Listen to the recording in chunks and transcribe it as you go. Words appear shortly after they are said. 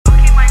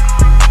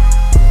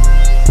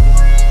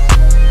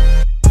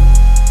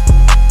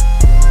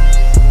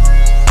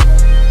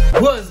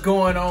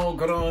going on,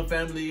 KeeGoDumb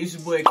family? It's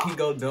your boy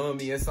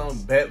KeeGoDumb. Yes,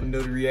 I'm back with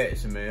another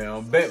reaction, man.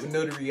 I'm back with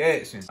another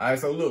reaction. Alright,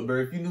 so look,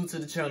 bro, if you're new to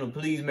the channel,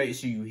 please make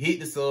sure you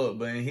hit the sub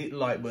button, hit the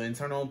like button,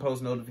 turn on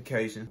post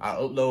notifications. I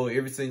upload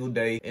every single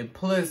day. And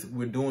plus,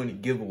 we're doing a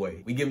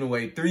giveaway. We're giving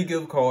away 3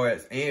 gift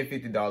cards and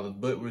 $50,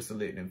 but we're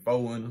selecting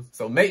 4 winners.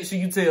 So make sure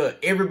you tell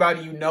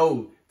everybody you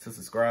know to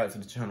subscribe to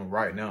the channel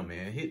right now,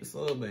 man. Hit the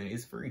sub button.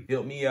 It's free.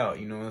 Help me out,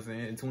 you know what I'm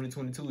saying?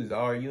 2022 is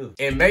our year.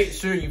 And make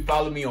sure you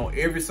follow me on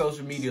every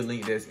social media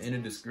link that's in the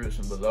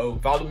description below.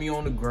 Follow me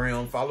on the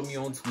gram. Follow me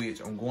on Twitch.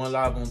 I'm going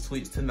live on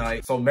Twitch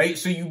tonight. So make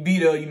sure you be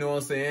there, you know what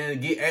I'm saying?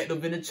 Get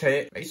active in the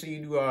chat. Make sure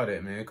you do all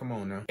that, man. Come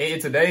on now. And in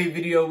today's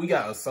video, we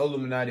got a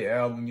SoLLUMINATI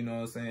album, you know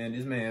what I'm saying?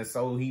 This man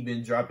Soul, he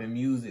been dropping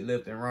music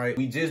left and right.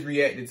 We just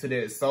reacted to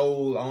that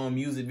Soul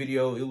music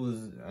video. It was,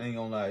 I ain't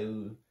gonna lie, it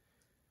was...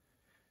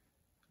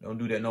 Don't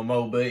do that no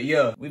more. But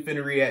yeah, we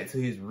finna react to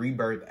his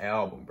Rebirth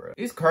album, bro.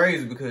 It's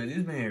crazy because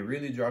this man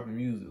really dropping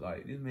music.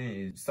 Like, this man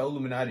is,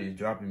 SoLLUMINATI is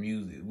dropping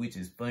music, which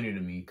is funny to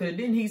me. Cause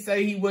didn't he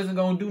say he wasn't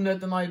gonna do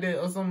nothing like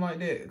that or something like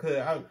that?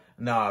 Cause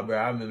nah, bro,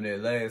 I remember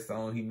that last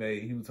song he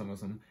made. He was talking about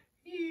some,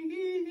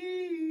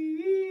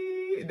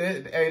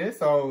 that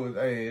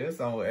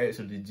song was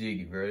actually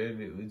jiggy, bro. That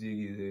bit was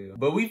jiggy as hell.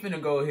 But we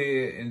finna go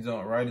ahead and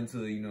jump right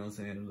into, you know what I'm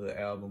saying, the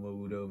little album or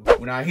whatever.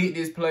 When I hit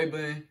this play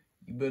button,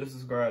 you better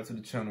subscribe to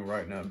the channel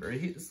right now, bro.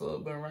 Hit the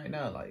sub button right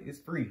now. Like, it's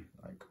free.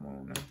 Like, come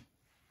on now.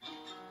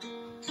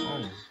 Come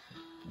on.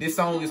 This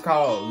song is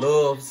called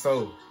Love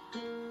So.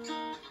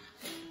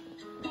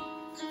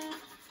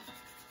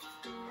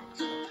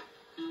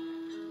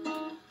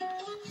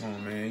 Come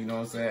on, man. You know what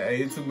I'm saying?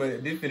 Hey, it's too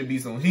much. This finna be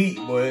some heat,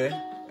 boy.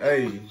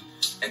 Hey.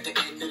 At the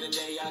end of the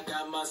day, I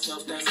got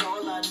myself, that's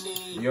all I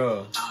need.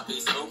 Yeah. I'll be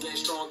smoking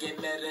strong and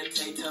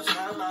meditate to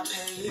find my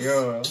pace.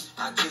 Yeah.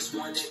 I just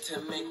wanted to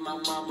make my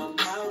mama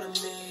proud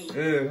of me.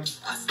 Yeah.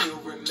 I still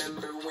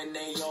remember when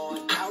they all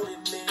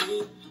doubted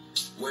me.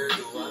 Where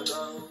do I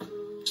go?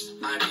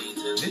 I need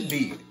to this leave.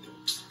 beat.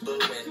 But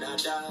when I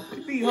die,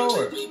 this beat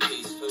hard. me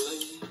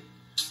peacefully.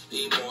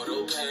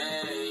 Immortal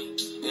pain,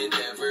 it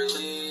never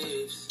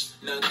leaves.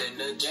 Nothing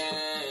to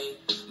gain,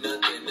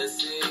 nothing to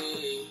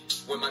see.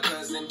 When my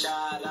cousin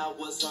died, I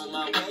was on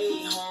my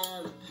way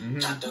home.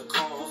 Got the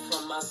call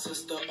from my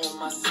sister on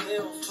my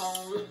cell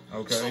phone.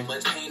 Okay. So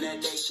much pain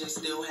that day, she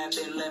still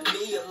haven't left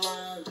me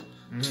alone.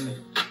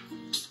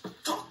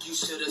 Fuck, you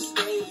should have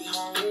stayed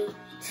home.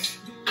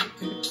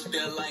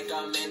 Feel like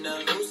I'm in a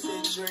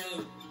lucid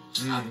dream.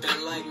 I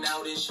feel like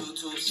now this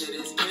YouTube shit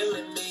is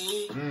killing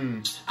me.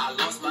 I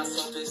lost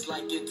myself, it's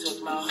like it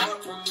took my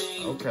heart from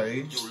me.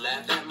 Okay. You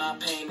laughed at my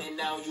pain and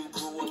now you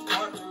grew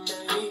apart from me.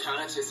 I'm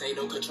conscious, ain't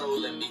no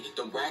controlling me.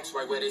 The racks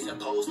right where they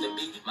supposed to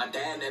be. My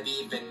dad never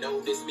even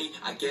noticed me.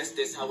 I guess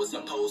this how it's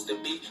supposed to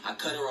be. I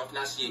cut her off,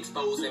 now she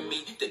exposing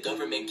me. The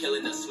government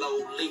killing us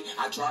slowly.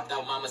 I dropped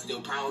out, mama still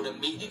proud of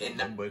me.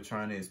 And but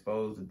trying to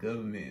expose the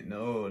government,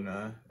 no,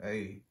 nah.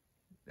 Hey,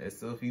 that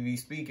stuff he be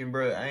speaking,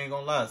 bro. I ain't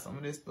gonna lie, some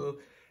of this stuff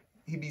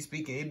he be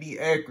speaking, it be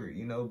accurate,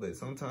 you know, but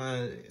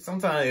sometimes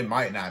it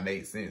might not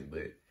make sense,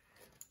 but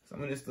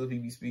some of this stuff he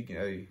be speaking,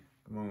 hey,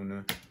 come on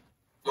now.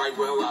 Right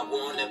where I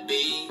wanna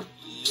be,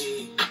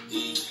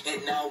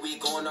 and now we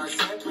going our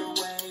separate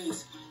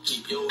ways.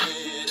 Keep your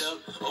head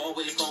up,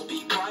 always gonna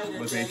be brighter.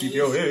 But say keep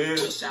your head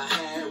up. Wish I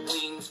had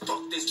wings,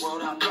 fuck this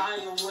world, I fly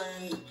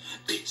away.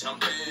 Bitch, I'm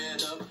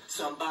fed up,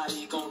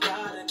 somebody gon'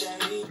 die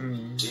today.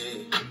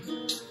 Yeah.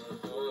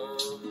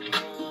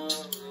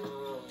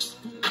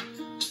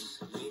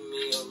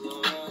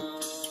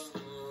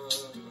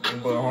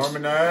 But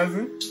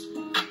harmonizing.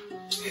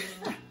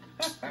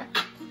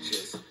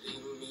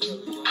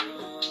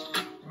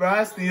 Bro,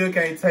 I still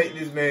can't take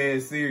this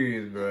man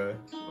serious, bro.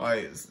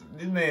 Like, this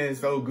man is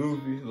so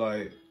goofy.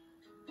 Like,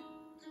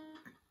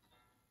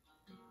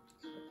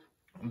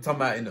 I'm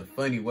talking about in a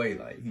funny way.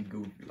 Like, he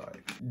goofy.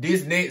 Like,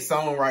 this next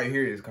song right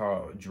here is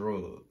called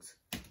Drugs.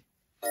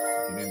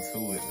 Get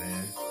into it,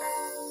 man.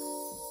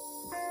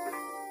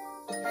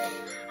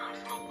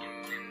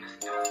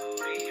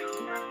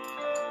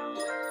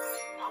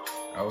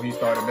 Oh, he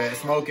started back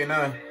smoking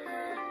now.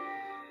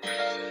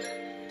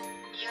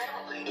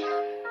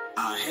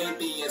 I hate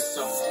being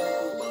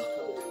sober.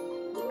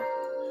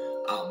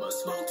 I'ma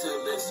smoke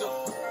till it's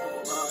over.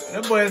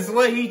 That boy is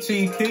what he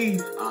Chief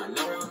Keef. I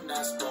know I'm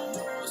not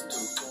supposed to.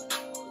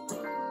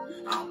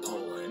 I'm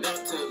pulling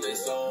up till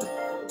it's over.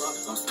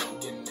 I'm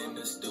smoking in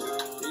the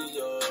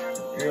studio.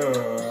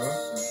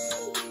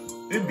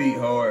 Yeah. It beat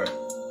hard.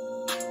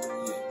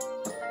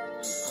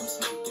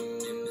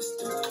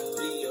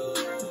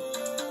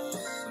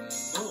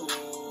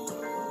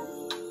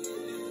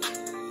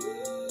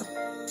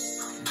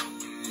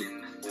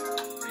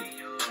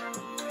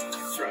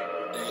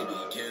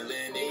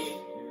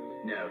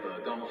 Never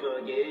gonna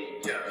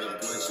forget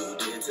what you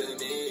did to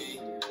me.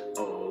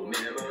 Oh,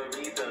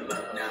 memories of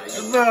love. Now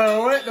you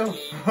bro, what the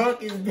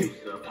fuck is this?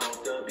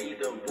 Supposed to be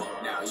the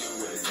one. Now you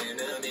listen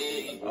to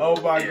me. Oh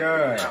my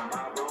god.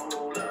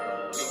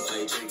 You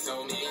play tricks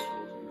on me.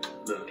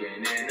 Looking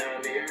in the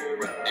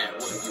mirror at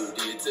what you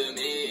did to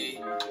me.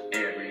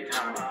 Every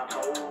time I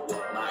hold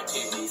up, my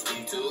kidneys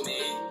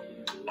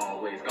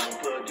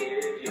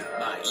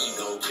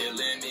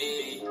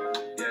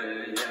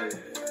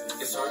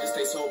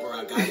stay sober,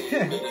 I got it.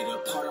 Made it a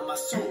part of my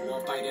soul.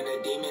 I'm fighting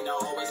a demon, I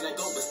always let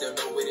go, but still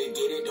know where to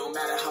get it. Don't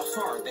matter how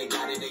far they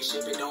got it, they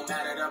ship it. Don't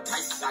matter the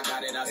price, I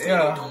got it, I spend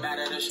it. Don't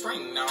matter the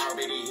string, I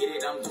already hit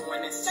it. I'm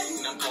going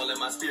insane, I'm calling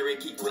my spirit,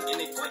 keep quitting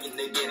and quitting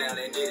to get out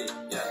and did it.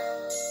 Yeah.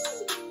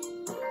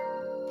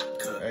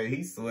 Hey,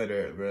 he swear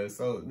that, bro.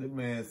 So this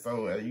man,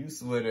 you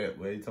swear that,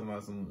 bro. You talking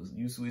about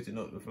you switching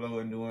up the flow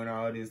and doing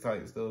all this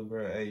type of stuff,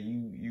 bro. Hey,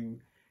 you,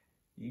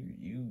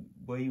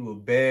 boy, you a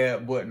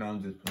bad boy. No,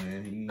 I'm just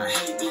playing. I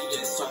hate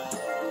being sober.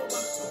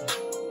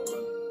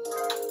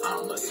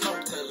 I'ma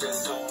smoke till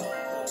it's over.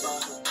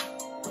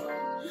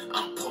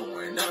 I'm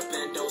pouring up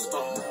in those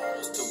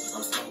bars too.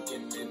 I'm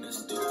smoking in the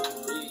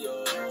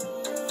studio.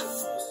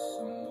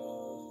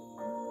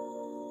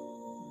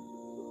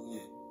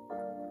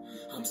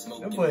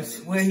 That boy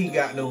swear he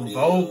got those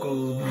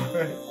vocals,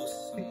 bro.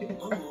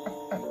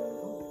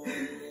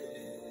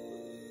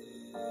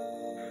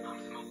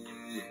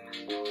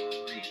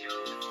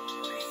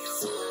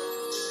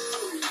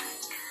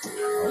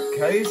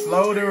 Okay,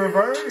 slow the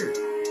revert.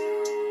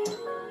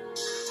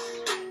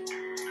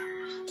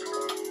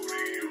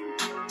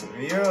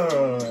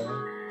 Yeah.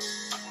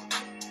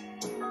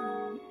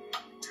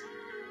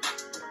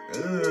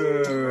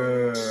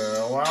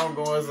 Why I'm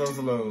going so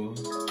slow?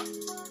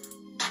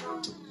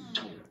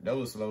 That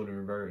was slow to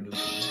revert.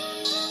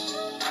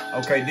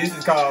 Okay, this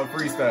is called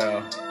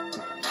freestyle.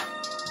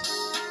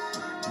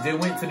 Just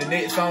went to the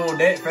next song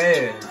that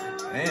fast.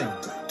 Damn.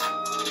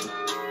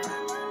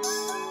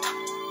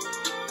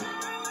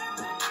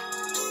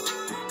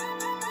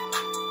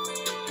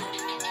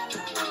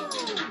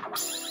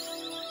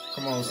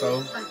 Come on,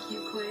 So.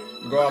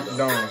 Go off the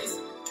dome.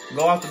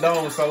 Go off the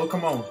dome, So.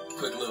 Come on.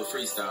 Quick little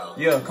freestyle.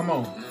 Yeah, come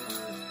on.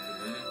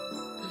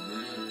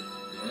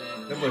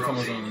 That boy come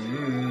on.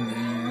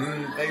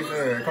 Thanks,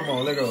 sir. Come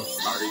on, let go.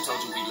 Already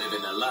told you we live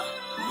in a lie.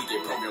 We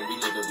get programmed, we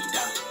live and we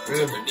die.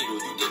 Took a needle,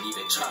 you didn't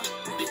even try.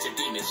 Bitch and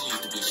demons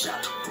used to be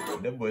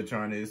shot. That boy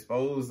trying to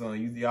expose on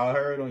you. Y'all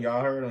heard him.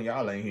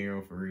 Y'all ain't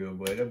hearing for real,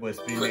 boy. That boy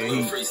spitting that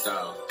heat.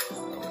 Freestyle.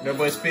 That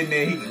boy spitting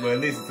that heat, but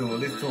listen to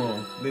him.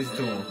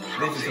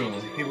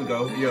 Here we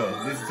go. Yeah,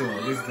 listen to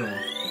him.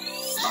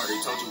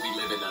 Already told you we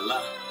live in a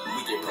lie.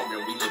 We get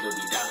programmed, we live and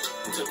we die.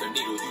 Took a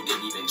needle, you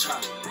didn't even try.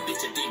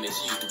 Bitch and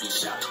demons used to be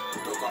shot.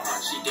 Broke her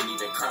heart, she didn't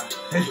even cry.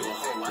 You a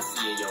hoe, I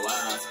see in your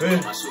eyes.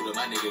 My shooter,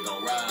 my nigga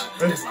gon' ride.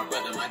 That's my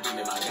brother, my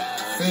demon, my guy.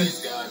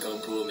 This guy gon'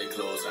 pull me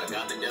close. I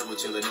got the devil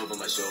chilling over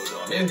my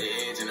shoulder. I'm at the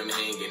edge and I'm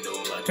hanging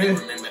over. I can't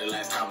remember the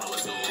last time I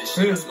was low. This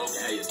shit I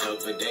smoking, had you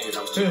stuck for days.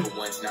 I was tripping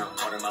once, now I'm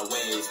part of my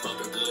ways.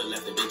 Fucking good,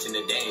 left the bitch in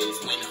the days.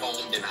 Went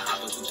home, then I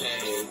hopped on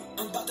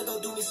 2K. I'm about to go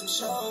do me some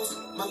shows.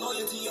 My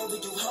loyalty over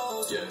you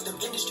hoes. Yeah. Them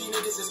industry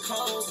niggas is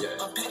closed. Yeah.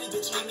 A petty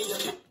bitch, leave me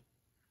alone.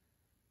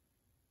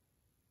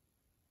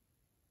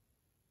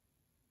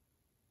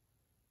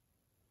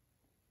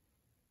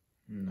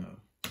 No.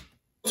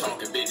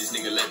 Talking bitches,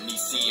 nigga, let me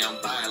see.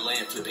 I'm buying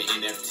land, flipping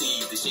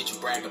NFTs. The shit you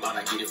brag about,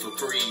 I get it for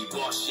free.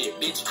 Boss shit,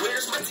 bitch,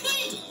 where's my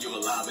tea? You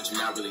alive, but you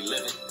not really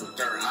living.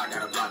 Third eye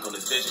got a block on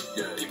this vision.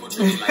 Yeah. People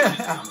treat me like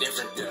me, I'm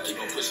different. Yeah. Keep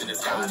on pushing the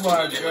sky. Oh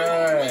my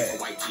God.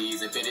 White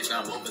tees and finish,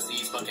 I'm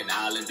overseas, fucking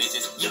island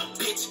bitches. Young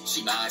bitch,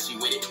 she mine, she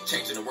with it.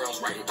 Changing the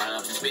world's writing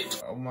rhymes and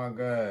spitting. Oh my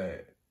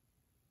God.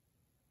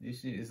 This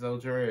shit is so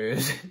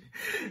trash.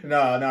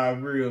 nah,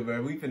 real,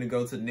 man. We finna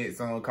go to the next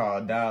song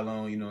called Die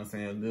Alone, you know what I'm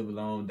saying? Live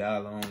alone, die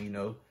alone, you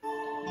know.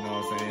 You know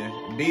what I'm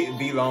saying?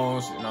 Be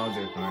long. No, I'm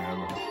just playing,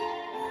 bro.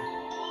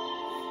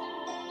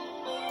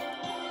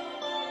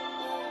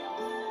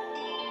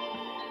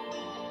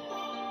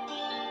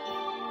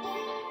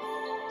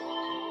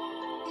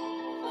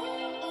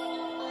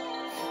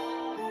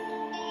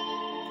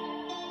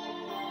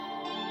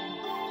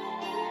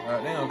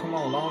 Alright, damn, come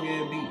on, long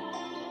ass beat.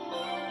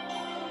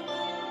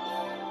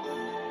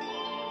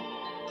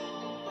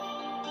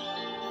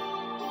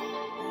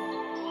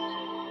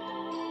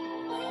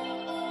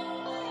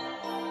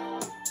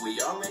 We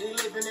already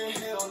living in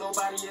hell,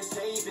 nobody is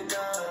saving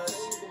us.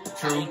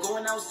 True. I ain't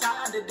going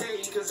outside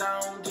today, cause I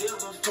don't give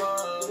a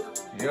fuck.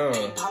 Yeah.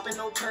 Ain't popping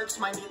no perks,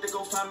 might need to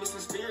go find me some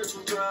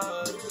spiritual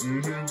drugs.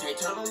 Can't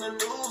turn on the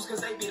news,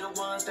 cause they be the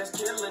ones that's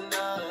killing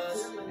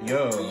us.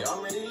 Yeah. We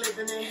already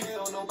living in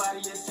hell, nobody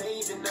is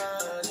saving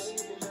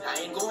us.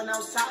 I ain't going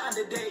outside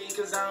today,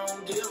 cause I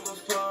don't give a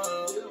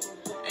fuck.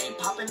 Ain't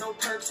popping no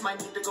perks, might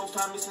need to go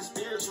find me some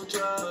spiritual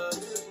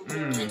drugs.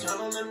 Can't turn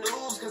on the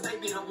news, cause they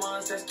be the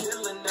ones that's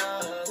killing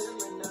us.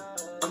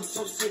 I'm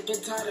so sick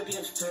and tired of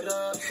being fed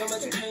up. So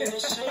much pain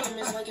and shame,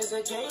 it's like it's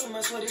a game.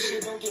 I swear this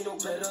shit don't get no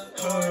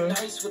better.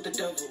 Nice with the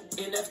devil,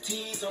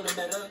 NFTs on the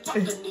meta.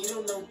 Pop the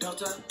needle, no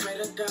delta. Pray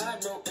to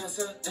God, no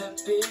answer.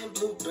 FN,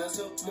 blue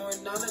bezel, more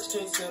knowledge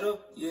can't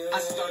settle. Yeah. I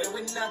started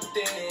with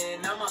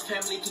nothing, now my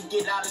family can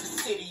get out of the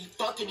city.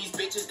 Fucking these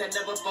bitches that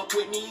never fuck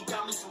with me.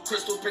 Got me some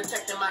crystals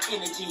protecting my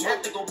energy.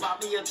 Had to go buy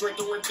me a drink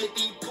and went 50.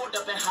 Pulled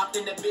up and hopped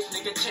in that bitch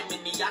nigga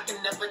chimney. I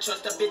can never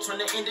trust a bitch from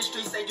the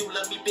industry. Say you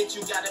love me, bitch,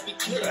 you gotta be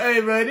kidding. Hey,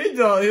 man, this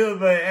joint here,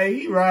 man. Hey,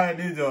 he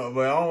riding this joint,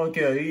 but I don't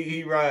care.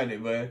 He riding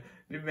it, man.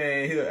 This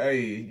man here,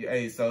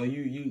 hey, so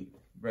you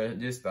Bruh,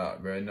 just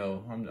stop, bruh.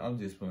 No, I'm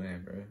just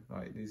playing, bruh.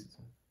 Like, this is...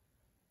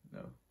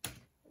 No.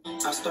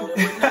 I started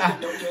with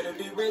nothing, don't care to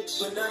be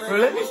rich. Bro,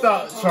 let me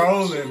stop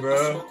trolling,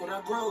 bro.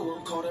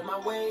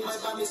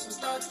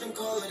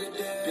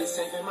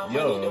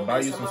 Yo, buy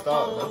you some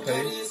stocks,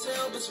 okay.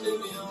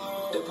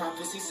 The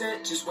prophecy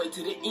said, just wait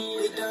till the end.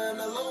 They done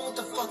alone, what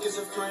the fuck is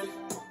a friend?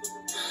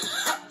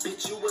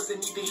 Bitch, you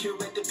wasn't even here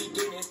at the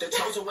beginning. The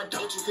chosen one,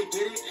 don't you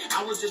forget it.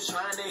 I was just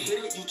trying to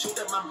hit it. You chewed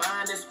up my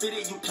mind and spit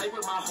it. You played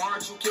with my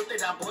heart, you killed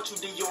it. I bought you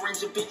the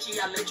orange and bitchy.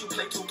 I let you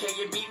play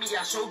 2K and beat me.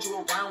 I showed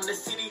you around the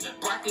city.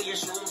 Broccoli and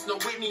shrooms, no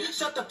Whitney.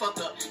 Shut the fuck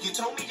up. You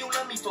told me you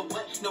love me for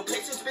what? No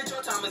patience, bitch,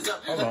 your time is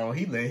up. Hold on,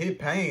 he let his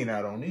pain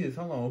out on this.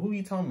 Hold on, who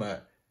he talking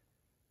about?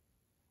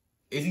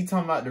 Is he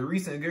talking about the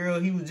recent girl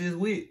he was just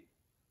with?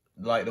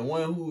 Like the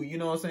one who, you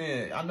know what I'm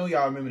saying? I know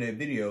y'all remember that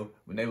video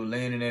when they were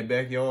laying in that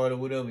backyard or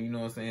whatever, you know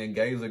what I'm saying?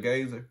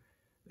 Gazer.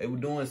 They were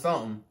doing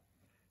something.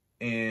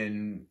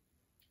 And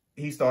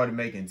he started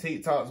making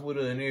TikToks with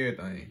her and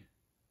everything.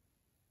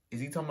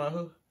 Is he talking about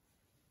her?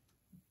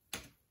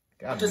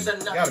 Gotta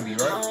be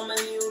right.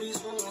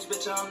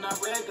 I'm not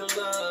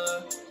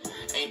regular.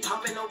 Ain't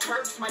popping no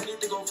perks, might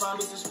need to go find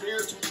me some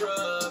spiritual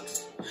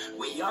drugs.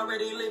 We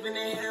already living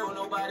in hell,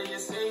 nobody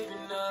is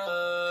saving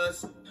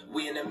us.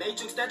 We in the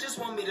matrix that just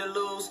want me to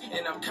lose.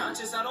 And I'm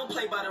conscious, I don't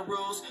play by the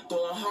rules.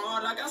 Going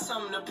hard, I got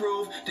something to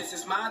prove. This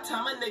is my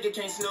time, a nigga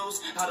can't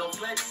snooze. I don't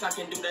flex, I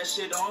can do that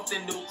shit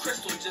often. New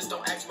crystal, just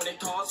don't ask when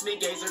it costs me.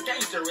 Gazer,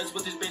 gangster, is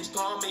what this bitch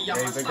call me.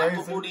 I'm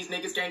unstoppable, these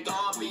niggas can't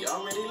guard me.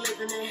 Already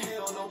living in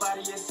hell,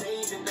 nobody is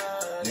saving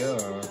us. Yeah.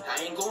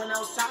 I ain't going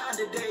outside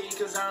today,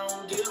 cause I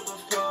don't give a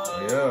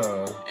fuck.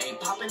 Yeah.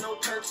 Ain't popping no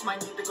perks, might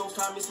need to go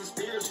find me some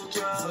spiritual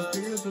drugs.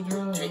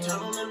 Can't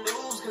turn on the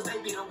news, cause they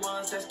be the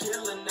ones that's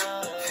killing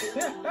us.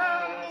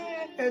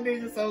 That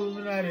nigga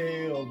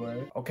SoLLUMINATI hell,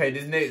 bro. Okay,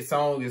 this next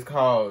song is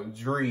called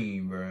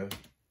Dream, bro. You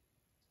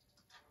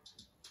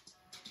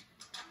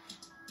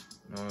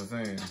know what I'm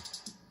saying?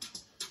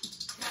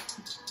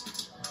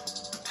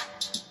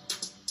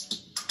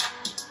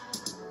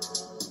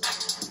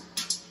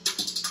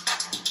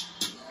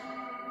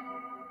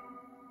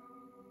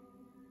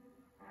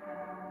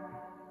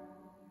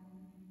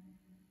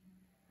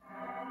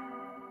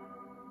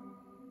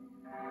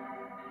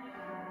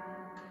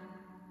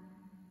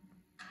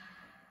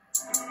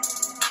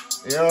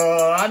 Yo,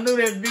 I knew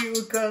that beat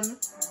was coming.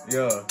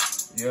 Yeah,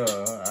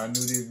 I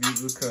knew this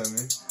beat was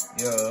coming.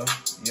 Yeah,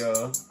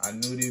 I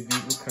knew this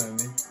beat was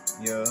coming.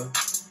 Yeah.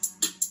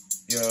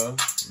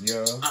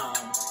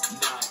 I'm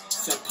not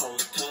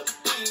supposed to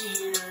be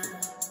here.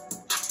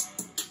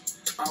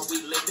 Are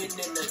we living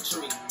in a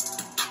dream?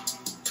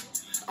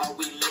 Are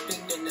we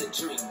living in a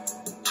dream?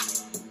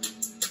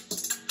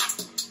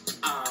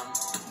 I'm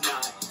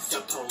not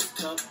supposed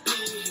to be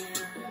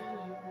here.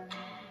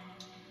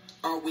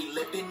 Are we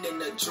living in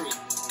a dream?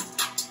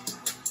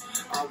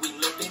 Are we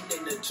living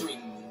in a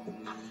dream?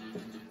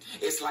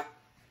 It's like...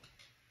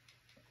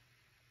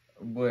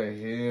 But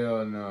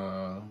hell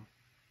no.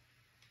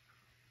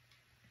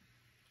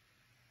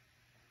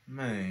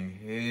 Man,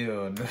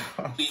 hell no.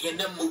 We in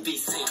the movie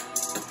scene.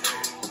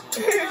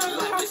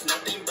 Life is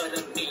nothing but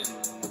a meme.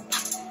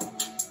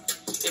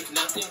 If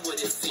nothing what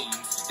it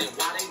seems, then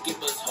why they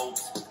give us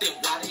hopes? Then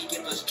why they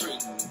give us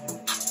dreams?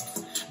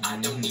 I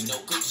don't need no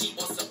Gucci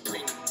or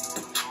Supreme.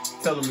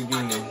 Tell him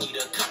again. I don't need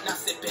a cup, not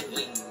sipping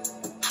lean.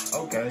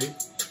 Okay.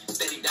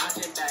 Steady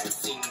dodging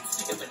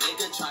vaccines. If a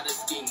nigga try to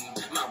scheme,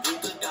 my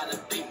Ruger got a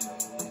beam.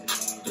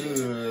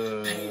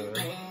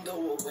 Pain,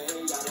 go away. I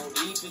don't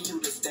need for you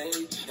to stay.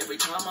 Every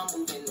time I'm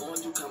moving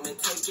on, you come and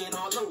take it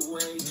all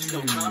away.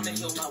 No time to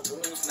heal my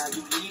wounds, now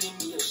you leading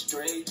me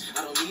astray.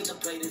 I don't need to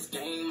play this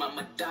game,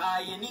 I'ma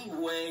die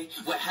anyway.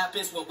 What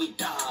happens when we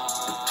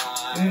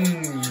die?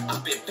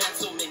 I've been fed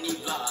so many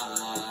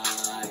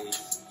lies.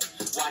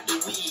 Why do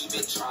we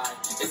even try?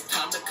 It's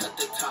time to cut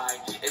the tie.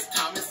 It's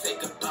time to say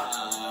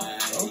goodbye.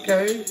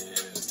 Okay.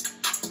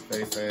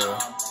 They said.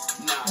 I'm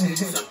not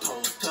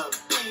supposed to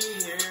be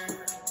here.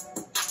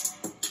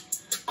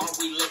 Are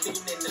we living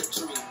in a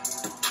dream?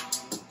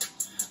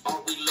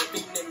 Are we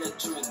living in a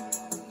dream?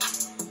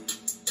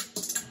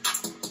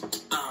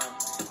 I'm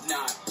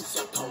not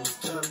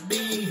supposed to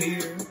be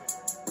here.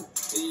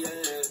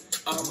 Yeah.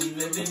 Are we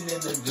living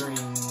in a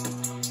dream?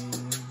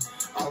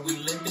 Are we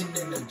living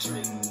in a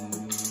dream?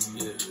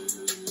 Yeah.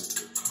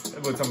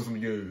 That boy talking some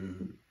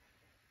good.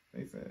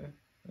 They said,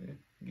 hey,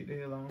 get the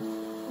hell on.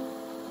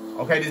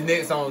 Okay, this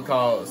next song is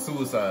called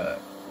Suicide.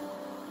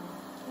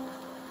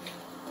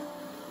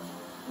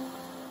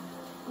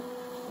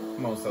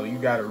 Come on, so you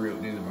gotta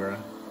rip this, bro.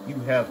 You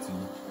have to.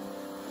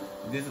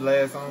 This the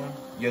last song?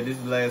 Yeah, this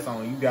is the last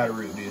song. You gotta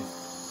rip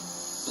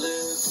this.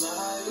 Live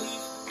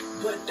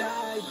life, but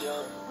die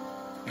young.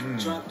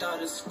 Dropped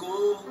out of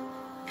school,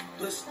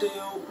 but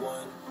still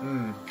won.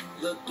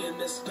 Look in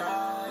the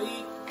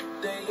sky,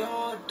 they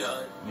all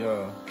done.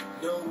 Yeah.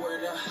 Nowhere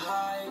to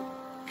hide,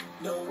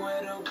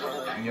 nowhere to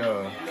run.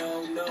 Yeah.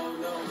 No.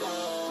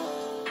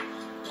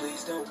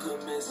 Please don't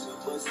commit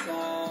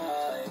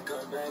suicide.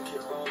 Come back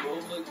here all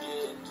over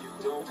again. You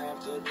don't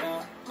have to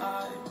die.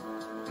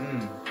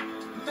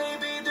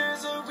 Maybe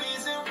there's a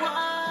reason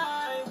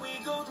why we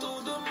go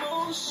through the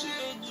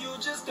motion. You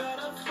just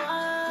gotta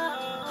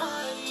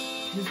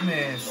fight. This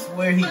man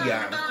swear he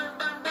got it.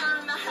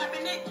 Not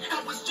having it.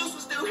 I wish Juice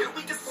was still here.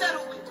 We could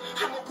settle it.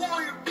 I'm a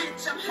warrior,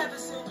 bitch. I'm heaven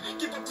sent.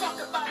 Give a fuck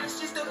about it.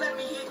 She still let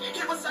me hit.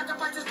 It was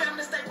sacrifices,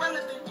 family to stay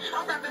relevant.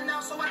 I'm rapping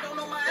now, so I don't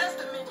know my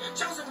estimate.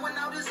 Chosen one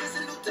now. This is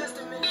a New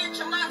Testament. Bitch,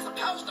 I'm not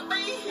supposed to be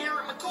here.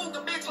 I'm a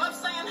cougar, bitch. Love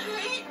saying,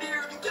 hey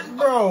there. You can.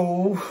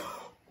 Bro.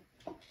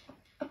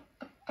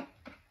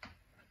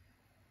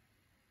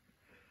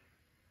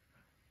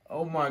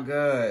 Oh my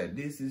God,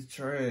 this is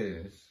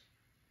trash.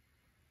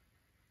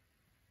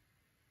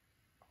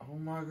 Oh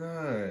my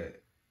God.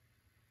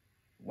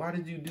 Why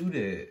did you do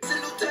that?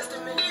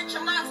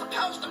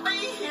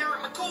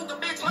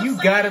 You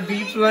gotta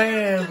be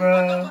playing,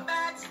 bro.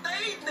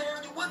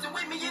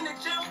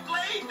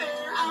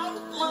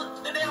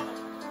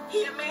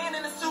 He a man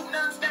in a suit,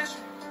 nothing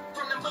special.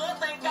 From the mud,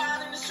 thank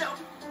God in the show.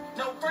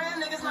 No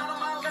friend, niggas not on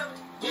my level.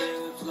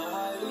 Live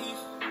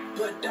life,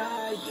 but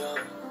die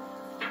young.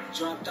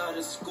 Dropped out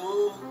of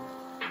school,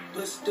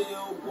 but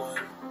still won.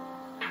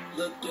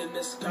 Look in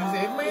the sky.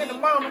 He said, man, the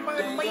mama,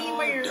 man,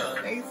 nowhere to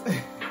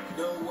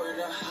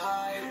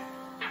hide,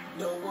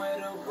 nowhere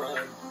to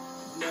run.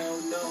 No.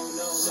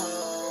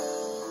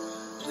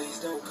 Please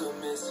don't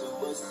commit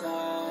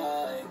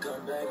suicide.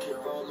 Come back here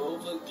all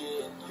over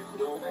again. You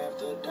don't have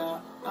to die.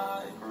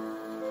 Oh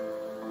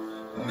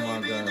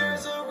maybe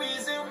there's a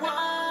reason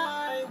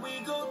why we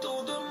go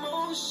through the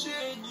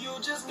motion. You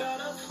just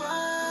gotta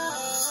fight.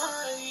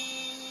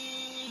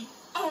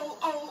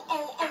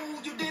 Oh,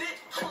 you did it.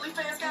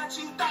 OnlyFans got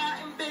you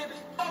thotting, baby.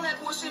 All that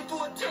bullshit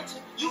for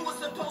attention. You was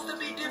supposed to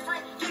be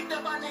different. Kicked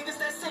up by niggas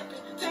that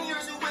simping. 10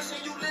 years you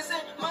wishing you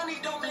listen. Money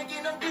don't make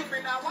it no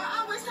different. Now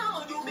I always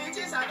tell you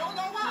bitches. I don't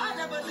know why I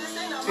never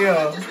listen. I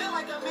just feel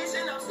like a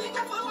mission. I'm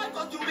single for life,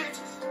 fuck you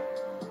bitches.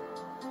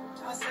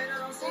 I said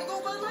that I'm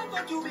single for life,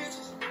 fuck you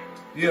bitches.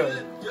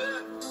 Yeah.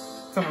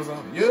 Tell me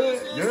something. Yeah.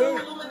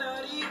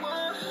 SoLLUMINATI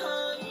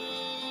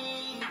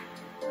 100.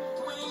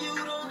 When you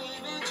don't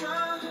even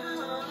try.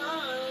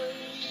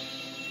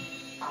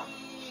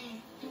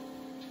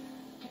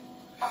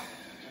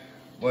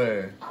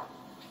 Where?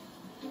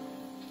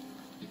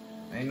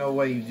 Ain't no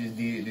way you just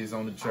did this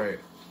on the track.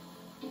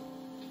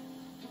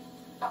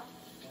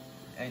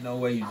 Ain't no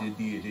way you just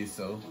did this,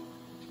 so.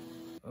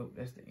 Oh,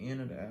 that's the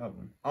end of the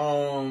album.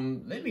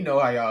 Let me know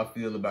how y'all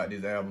feel about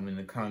this album in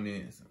the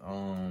comments.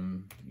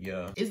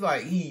 Yeah. It's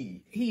like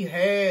he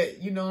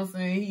had, you know what I'm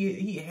saying?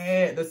 He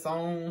had the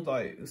songs,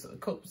 like a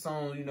couple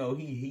songs, you know,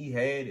 he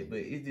had it, but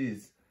it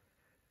just,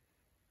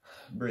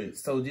 bro.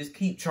 So just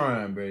keep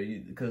trying, bro.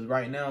 Because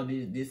right now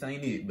this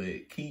ain't it,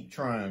 but keep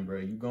trying, bro.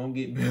 You gonna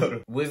get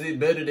better. Was it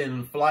better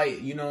than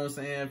Flight? You know what I'm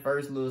saying?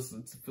 First little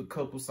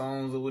couple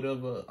songs or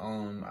whatever.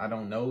 I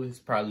don't know. It's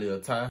probably a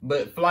tie.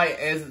 But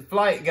as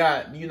Flight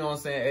got, you know what I'm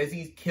saying? As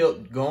he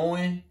kept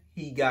going,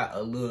 he got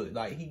a little,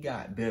 like, he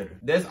got better.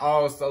 That's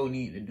all So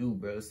need to do,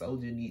 bro. So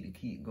just need to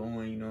keep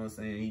going, you know what I'm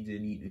saying? He just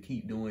need to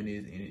keep doing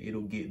this and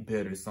it'll get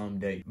better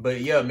someday.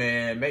 But yeah,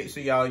 man, make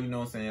sure y'all, you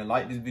know what I'm saying,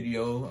 like this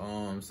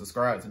video,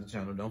 subscribe to the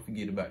channel. Don't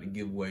forget about the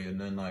giveaway or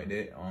nothing like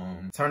that.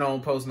 Turn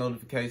on post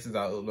notifications.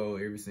 I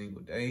upload every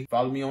single day.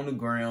 Follow me on the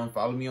gram.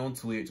 Follow me on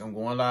Twitch. I'm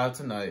going live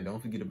tonight.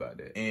 Don't forget about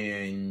that.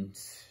 And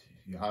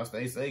y'all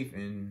stay safe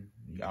and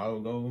y'all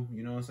go,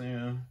 you know what I'm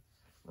saying,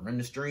 run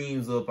the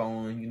streams up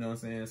on, you know what I'm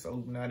saying,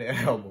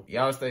 SoLLUMINATI album.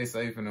 Y'all stay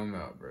safe and I'm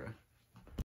out, bro.